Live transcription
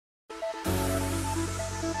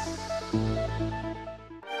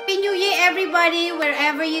everybody,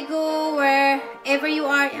 wherever you go, wherever you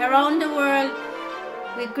are around the world.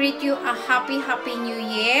 We greet you a happy new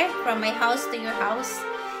year from my house to your house.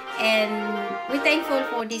 And we're thankful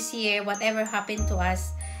for this year, whatever happened to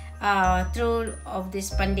us through of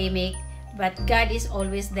this pandemic. But God is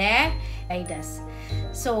always there, guide us.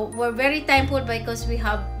 So we're very thankful because we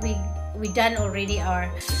done already our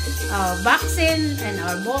vaccine and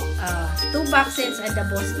our 2 vaccines and the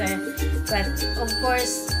booster. But of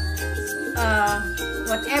course,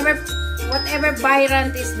 whatever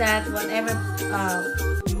variant is that, whatever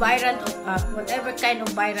kind of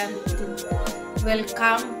variant will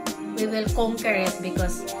come, we will conquer it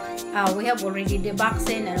because we have already the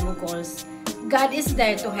vaccine, and of course God is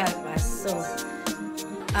there to help us. So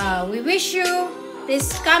we wish you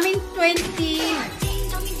this coming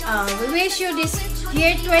we wish you this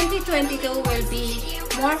year 2022 will be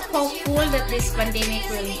more hopeful that this pandemic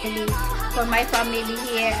will be for my family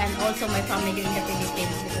here and also my family in the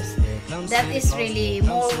Philippines, because that is really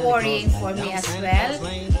more worrying for me as well.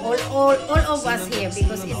 All of us here,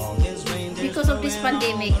 because of this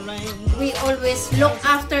pandemic, we always look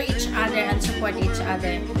after each other and support each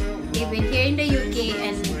other, even here in the UK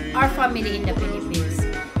and our family in the Philippines.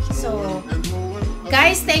 So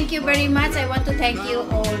guys, thank you very much. I want to thank you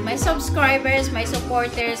all my subscribers, my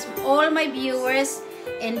supporters, all my viewers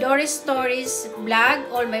in Doris Stories blog,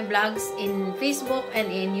 all my blogs in Facebook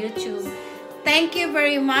and in YouTube. Thank you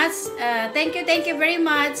very much. Thank you very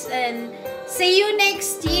much, and see you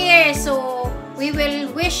next year. So we will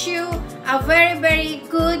wish you a very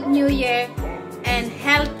good new year and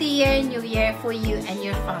healthier new year for you and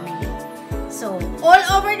your family. So all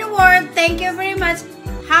over the world, thank you very much.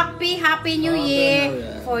 Happy New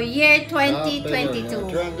Year for year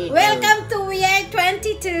 2022. Welcome to year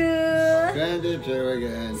 22. 22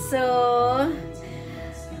 again. So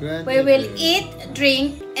 22. we will eat,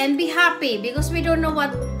 drink, and be happy because we don't know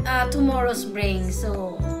what tomorrow's brings.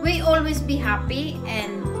 So we always be happy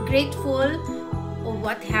and grateful of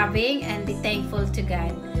what having, and be thankful to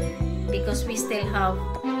God because we still have.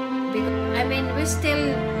 We're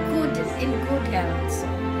still good in good health.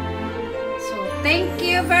 So thank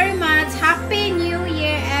you very much. Happy New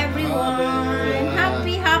Year, everyone.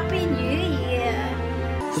 Happy New Year.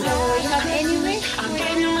 So you have any wish for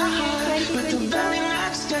any 2022?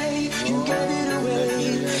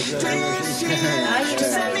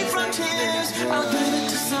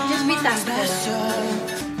 Just be thankful.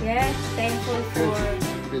 Yeah, thankful for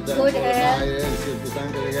good health.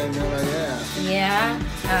 Yeah.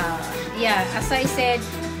 As I said,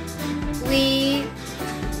 we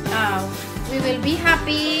will be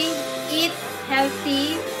happy, eat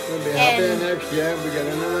healthy. We'll be happy next year. We get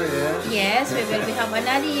another year. Yes, we will have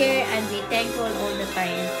another year and be thankful all the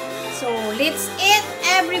time. So let's eat,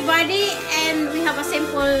 everybody, and we have a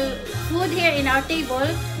simple food here in our table.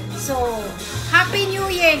 So happy New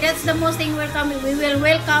Year. That's the most thing welcome. We will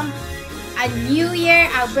welcome a new year,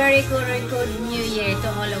 a very good new year to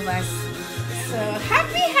all of us. So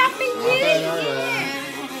happy New Year.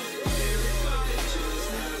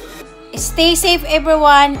 Stay safe,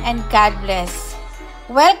 everyone, and God bless.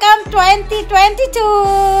 Welcome 2022.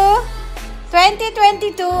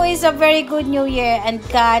 2022 is a very good new year, and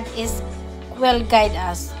God will guide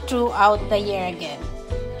us throughout the year again.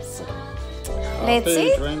 So, let's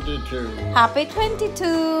see. Happy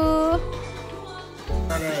 22.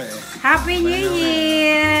 Happy New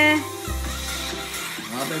Year.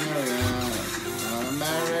 Happy New Year.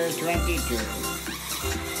 Merry 22.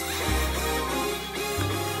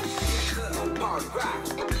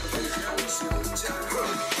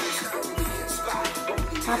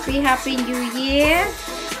 Happy New Year.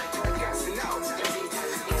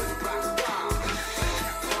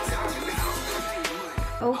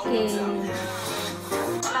 Okay.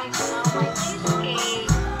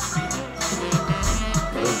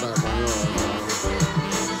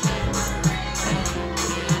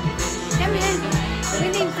 Come here. We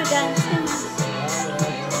need to dance.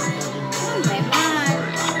 Come on.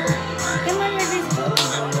 Come on with this.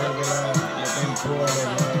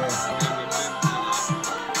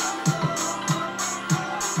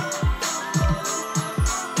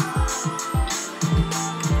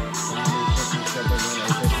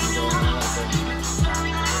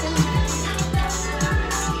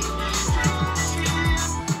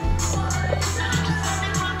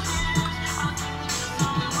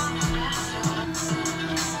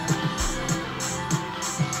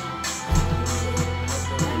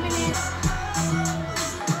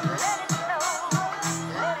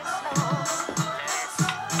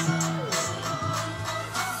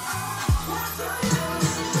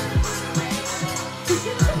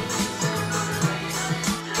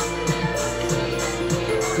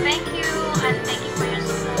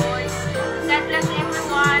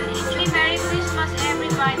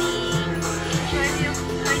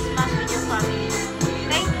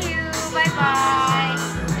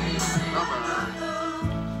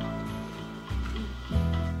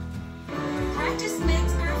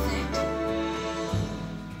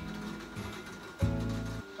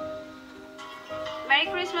 Merry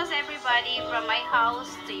Christmas everybody from my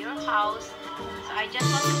house to your house. So I just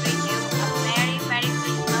want to greet you a Merry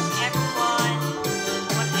Christmas everyone.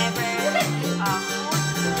 Whatever food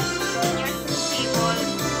in your table,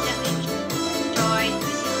 just enjoy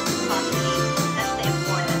with your family. That's the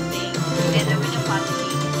important thing. Together with your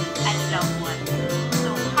family and loved ones.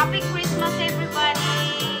 So Happy Christmas everybody.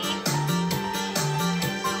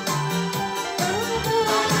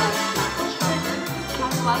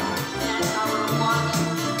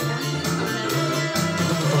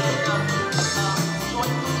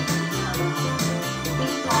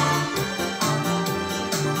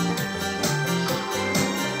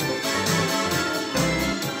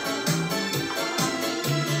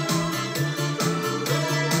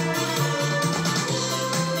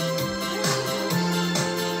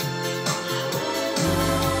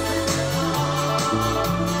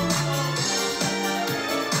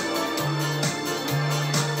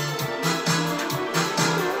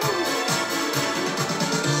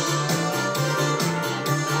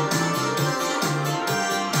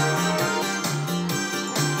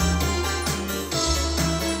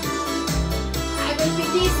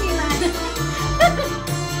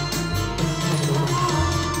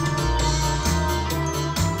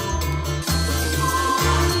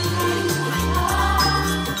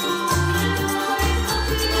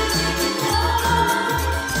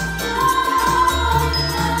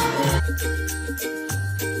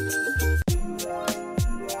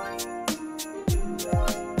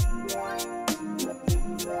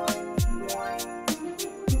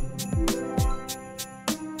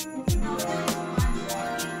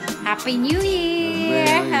 Happy New Year!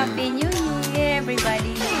 Happy New Year,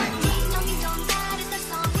 everybody!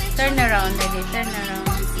 Turn around, baby. Turn around.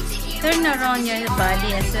 Turn around your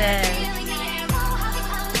body as well.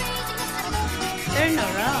 Turn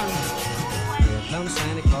around. Here comes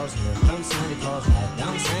Santa Claus, here comes Santa Claus, right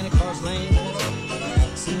down Santa Claus Lane.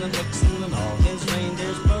 Mixing and mixing and all his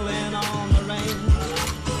reindeers pulling on the rein.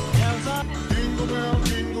 Jingle bell,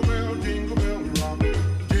 jingle bell, jingle bell rock.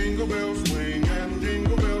 Jingle bells swing and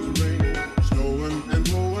jingle bells ring. Snowing and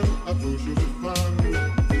blowing a bushel of fun.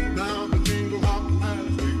 Now the jingle hop has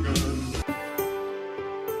begun.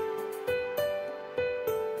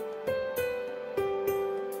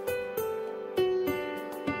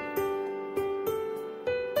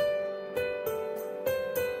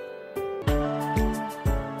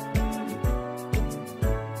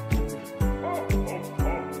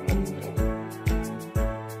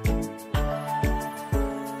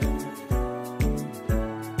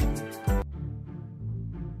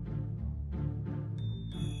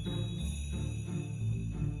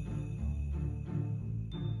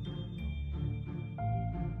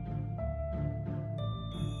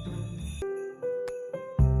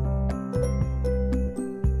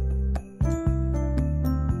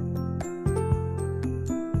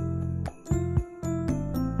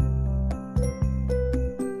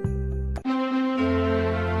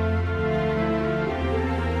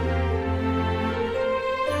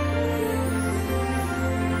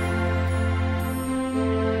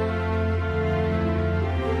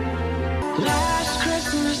 Last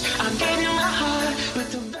Christmas, I gave you my heart, but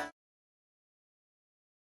the